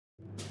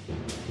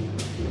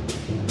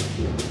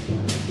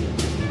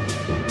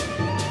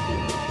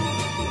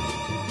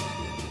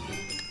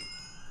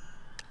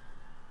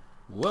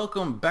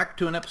welcome back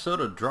to an episode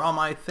of Draw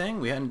My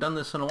Thing. We hadn't done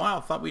this in a while.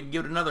 Thought we'd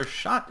give it another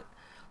shot.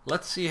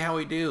 Let's see how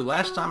we do.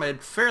 Last time I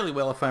did fairly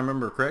well, if I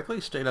remember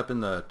correctly. Stayed up in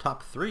the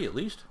top 3 at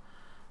least.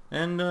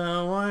 And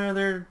why are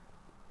there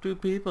 2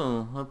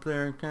 people up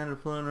there kind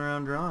of floating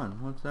around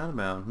drawing? What's that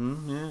about?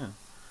 Yeah.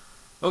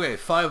 Okay,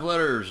 5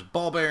 letters.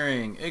 Ball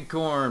bearing,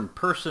 acorn,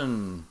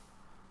 person,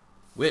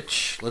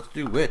 witch. Let's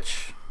do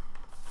witch.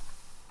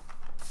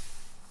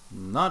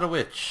 Not a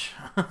witch.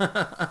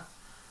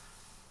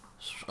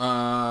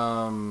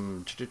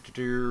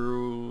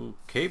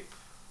 Cape,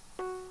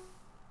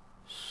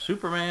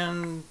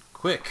 Superman,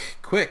 quick.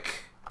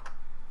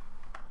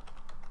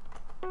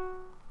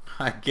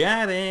 I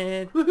got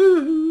it.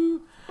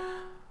 Woohoo!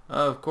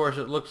 Of course,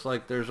 it looks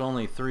like there's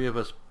only 3 of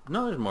us.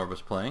 No, there's more of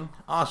us playing.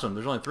 Awesome.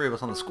 There's only 3 of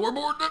us on the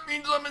scoreboard. That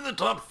means I'm in the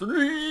top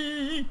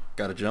 3.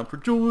 Gotta jump for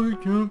joy.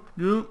 Jump.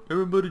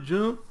 Everybody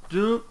jump.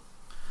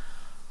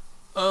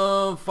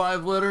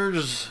 5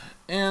 letters,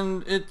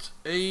 and it's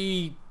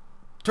a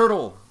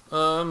turtle.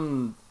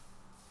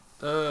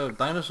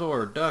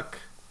 Dinosaur, duck.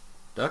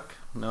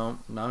 No,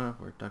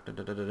 we're duck.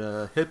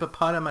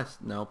 Hippopotamus.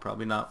 No,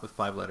 probably not with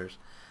 5 letters.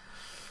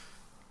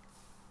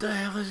 The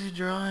hell is he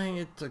drawing?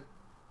 It's a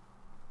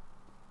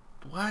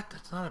what?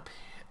 That's not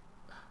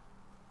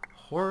a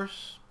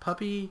horse,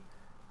 puppy.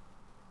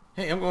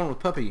 Hey, I'm going with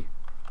puppy.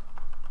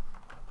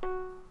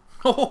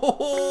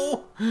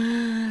 Oh,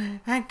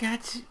 I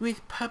got it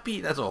with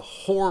puppy. That's a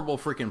horrible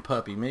freaking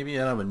puppy. Maybe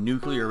out of a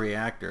nuclear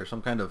reactor,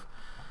 some kind of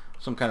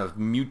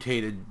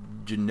mutated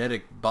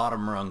genetic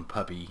bottom rung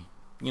puppy.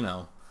 You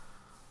know,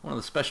 one of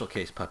the special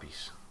case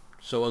puppies.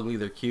 So ugly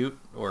they're cute,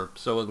 or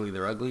so ugly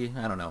they're ugly.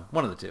 I don't know.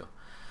 One of the 2.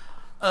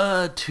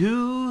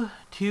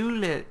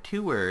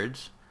 Two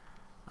words.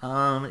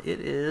 It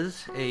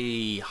is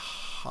a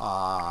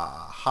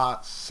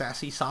hot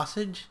sassy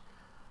sausage.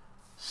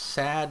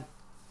 Sad.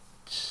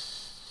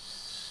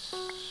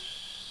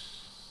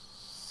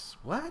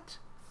 What?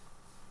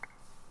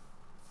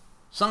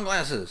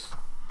 Sunglasses.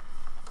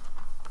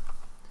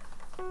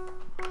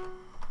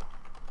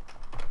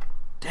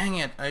 Dang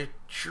it, I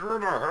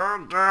should have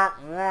had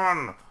that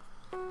one.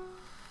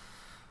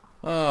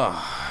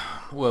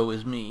 Oh, woe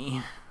is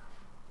me.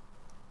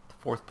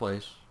 4th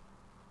place.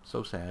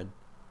 So sad.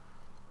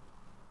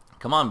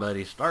 Come on,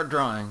 buddy, start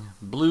drawing.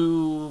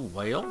 Blue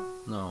whale?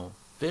 No.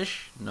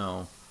 Fish?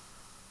 No.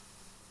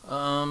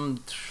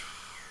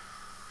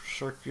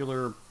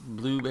 Circular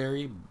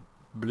blueberry?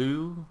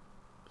 Blue?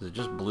 Is it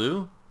just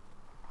blue?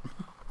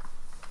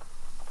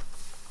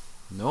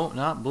 No,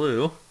 not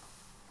blue.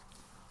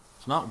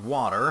 It's not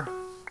water.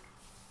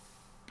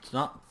 It's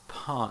not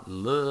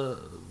pond.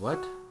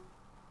 What?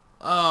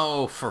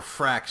 Oh, for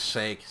frack's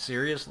sake.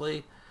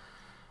 Seriously?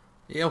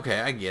 Yeah,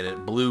 okay, I get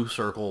it. Blue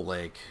circle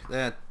lake.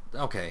 That,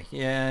 okay.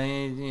 Yeah,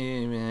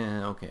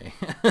 okay.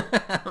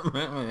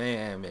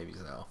 Yeah, maybe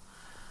so.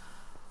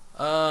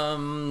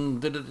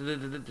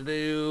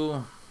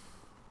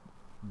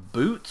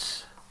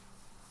 Boots.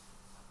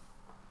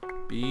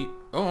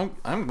 Oh,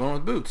 I'm going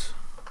with boots.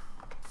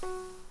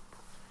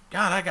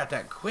 God, I got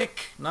that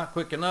quick. Not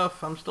quick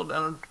enough. I'm still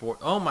down at 4.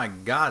 Oh my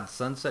God,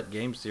 Sunset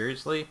Game,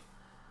 seriously?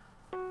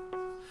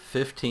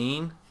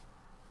 15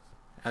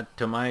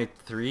 to my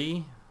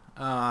 3.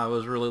 I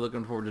was really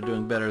looking forward to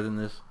doing better than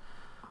this.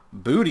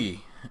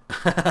 Booty.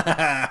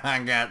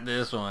 I got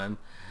this one.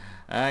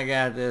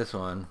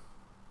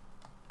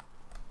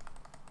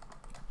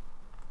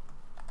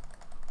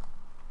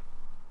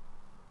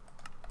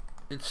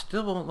 It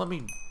still won't let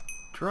me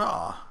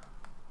draw.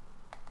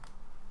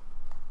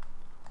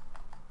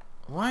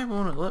 Why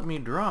won't it let me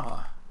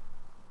draw?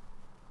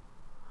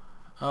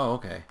 Oh,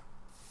 okay.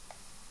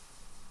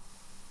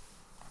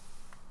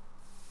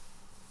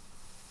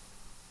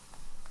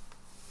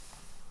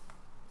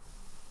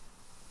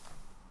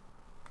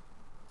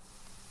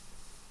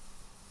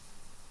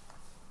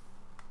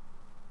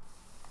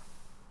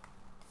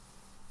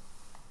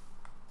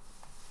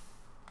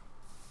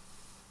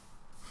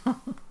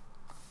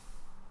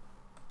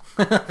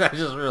 I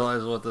just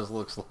realized what this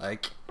looks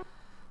like.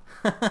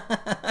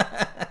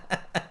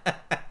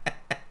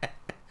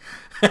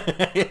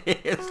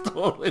 It's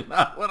totally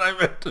not what I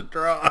meant to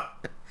draw.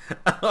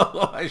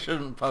 Oh, I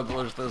shouldn't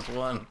publish this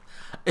one.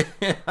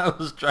 I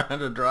was trying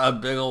to draw a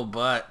big old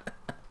butt.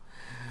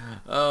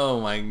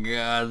 Oh my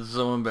God,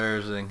 so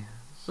embarrassing.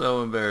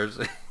 So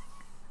embarrassing.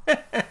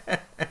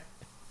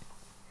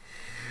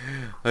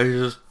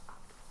 I've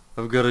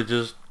got to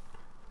just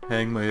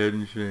hang my head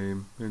in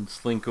shame and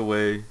slink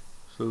away.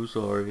 So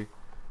sorry.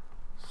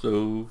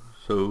 So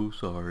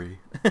sorry.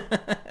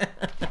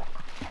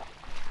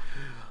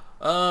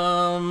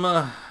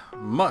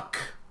 Muck.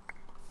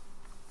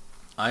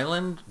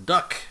 Island.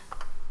 Duck.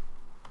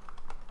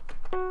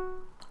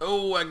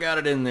 Oh, I got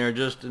it in there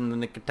just in the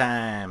nick of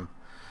time.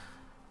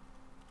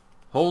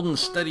 Holding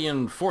steady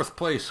in 4th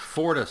place,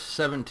 4 to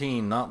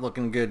 17. Not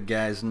looking good,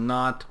 guys.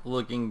 Not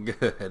looking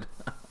good.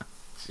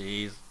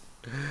 Jeez.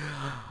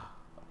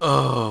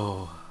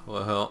 Oh,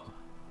 well.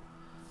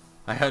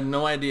 I had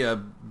no idea a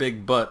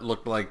big butt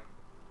looked like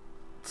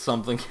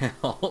something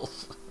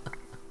else.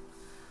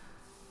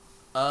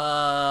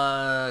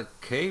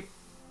 Cape...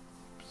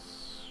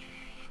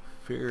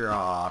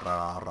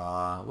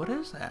 What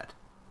is that?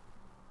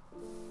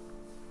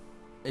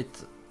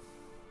 It's...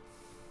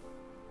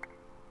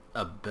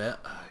 a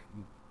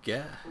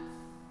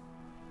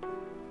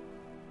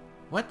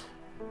what?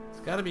 It's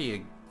gotta be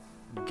a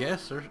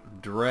guess or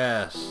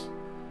dress.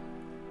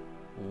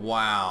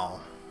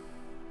 Wow.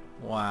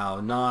 Wow,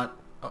 not...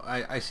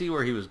 I see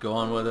where he was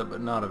going with it,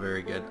 but not a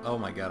very good... Oh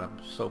my god, I'm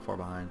so far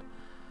behind.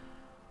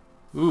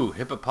 Ooh,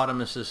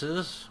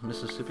 hippopotamuses,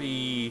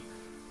 Mississippi...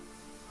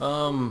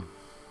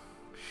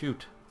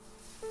 shoot.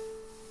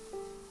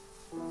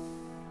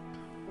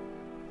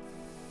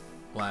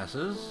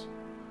 Glasses.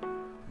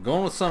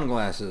 Going with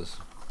sunglasses.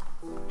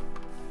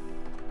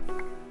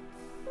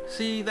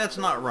 See, that's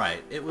not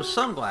right. It was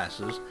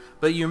sunglasses,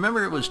 but you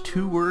remember it was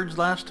 2 words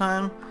last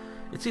time?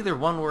 It's either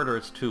 1 word or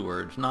it's 2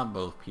 words, not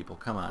both, people.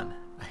 Come on.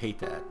 I hate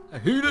that. I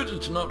hate it.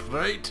 It's not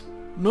right.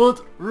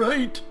 Not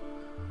right.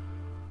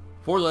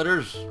 4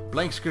 letters,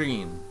 blank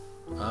screen.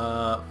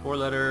 4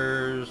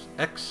 letters,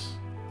 X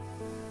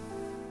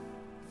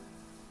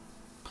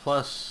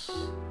plus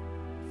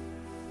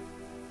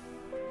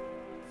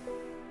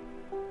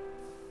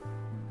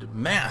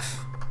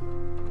math.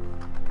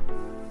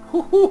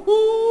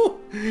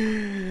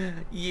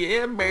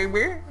 Yeah,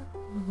 baby.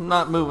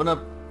 Not moving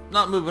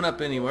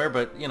up anywhere,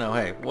 but you know,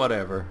 hey,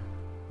 whatever.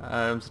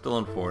 I'm still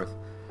in 4th.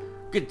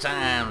 Good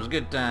times,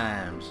 good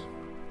times.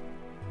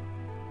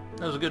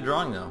 That was a good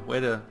drawing, though. Way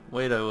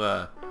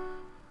to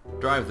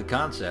drive the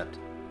concept.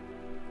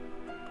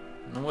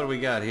 And what do we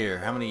got here?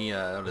 How many?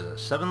 What is it?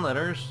 7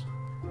 letters.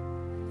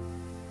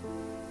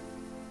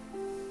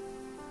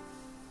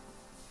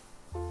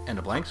 And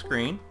a blank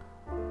screen.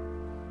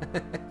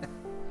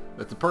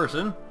 It's a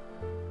person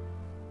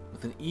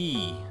with an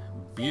E.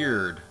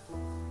 Beard.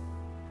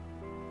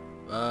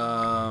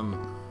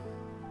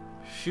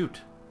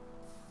 Shoot.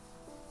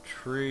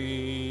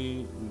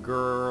 Tree.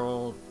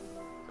 Girl.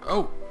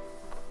 Oh!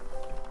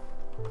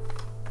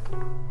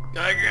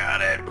 I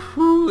got it!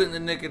 Whew, in the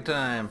nick of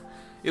time.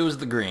 It was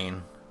the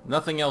green.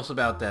 Nothing else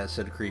about that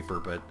said creeper,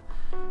 but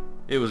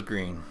it was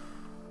green.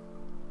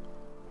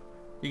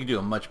 You could do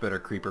a much better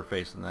creeper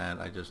face than that,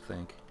 I just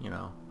think, you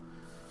know.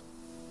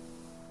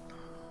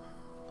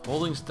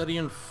 Holding steady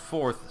in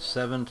 4th,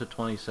 7 to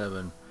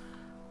 27.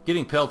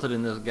 Getting pelted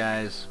in this,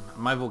 guys.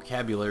 My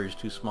vocabulary is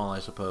too small, I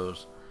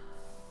suppose.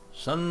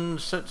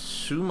 Sunset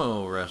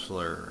sumo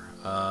wrestler.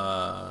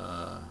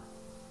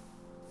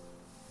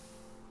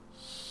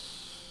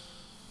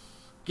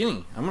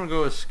 Skinny. I'm gonna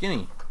go with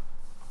skinny.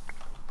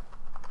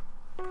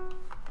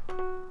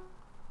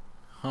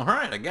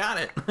 Alright, I got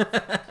it.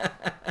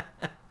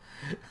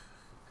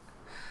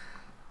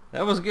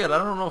 That was good. I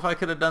don't know if I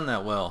could have done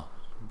that well.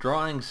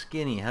 Drawing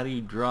skinny. How do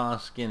you draw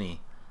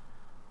skinny?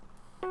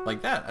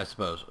 Like that, I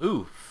suppose.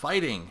 Ooh,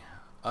 fighting.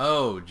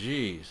 Oh,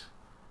 jeez.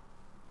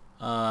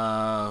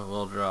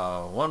 We'll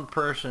draw 1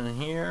 person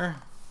here.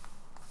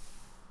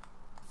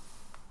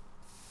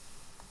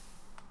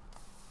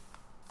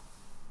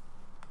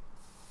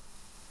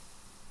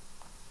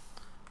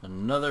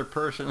 Another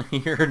person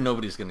here.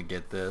 Nobody's gonna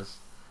get this.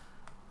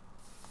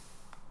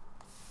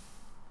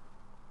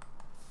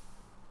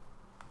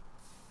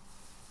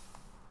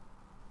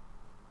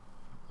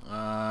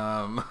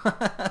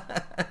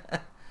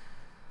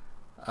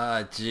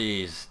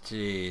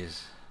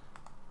 Jeez.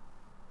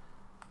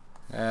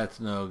 That's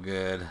no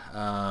good.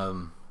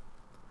 How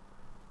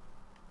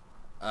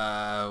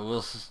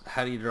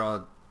do you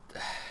draw?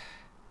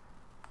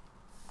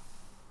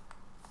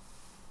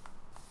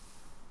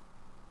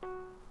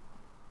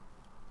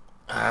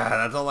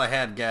 That's all I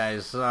had,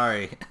 guys.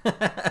 Sorry.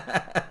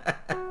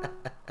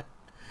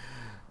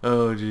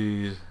 Oh,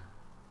 jeez.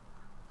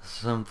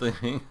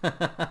 Something.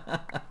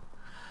 That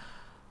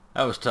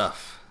was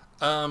tough.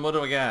 What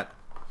do I got?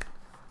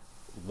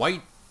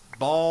 White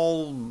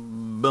ball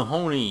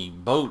Mahoney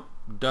boat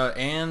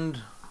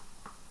and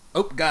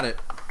oh, got it.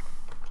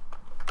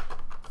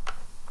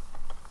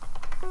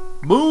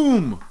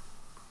 Boom,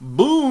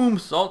 boom,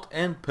 salt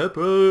and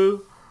pepper.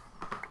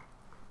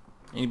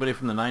 Anybody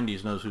from the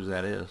 90s knows who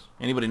that is.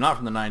 Anybody not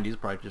from the 90s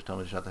probably just tell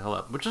me to shut the hell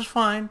up, which is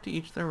fine. To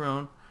each their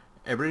own.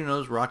 Everybody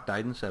knows Rock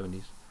died in the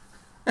 70s.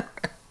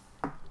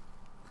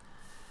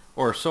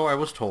 Or so I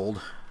was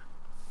told.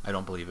 I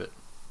don't believe it.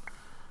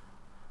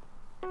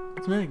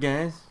 That's right,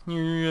 guys.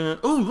 You're,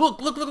 oh,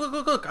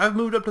 look! I've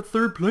moved up to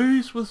 3rd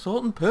place with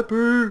salt and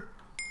pepper.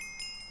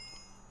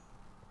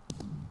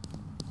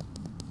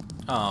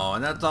 Oh,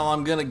 and that's all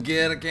I'm gonna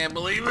get. I can't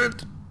believe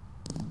it.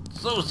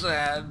 So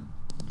sad.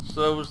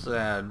 So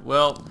sad.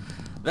 Well,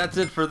 that's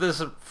it for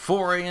this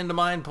foray into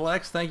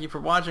Mineplex. Thank you for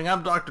watching.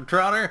 I'm Dr.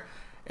 Trotter,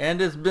 and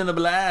it's been a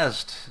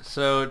blast.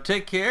 So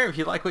take care. If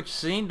you like what you've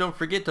seen, don't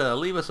forget to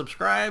leave a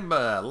subscribe,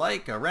 a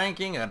like, a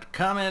ranking, a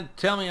comment.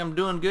 Tell me I'm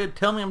doing good.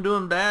 Tell me I'm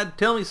doing bad.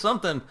 Tell me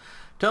something.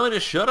 Tell me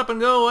to shut up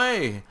and go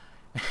away.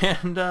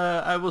 And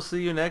I will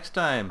see you next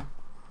time.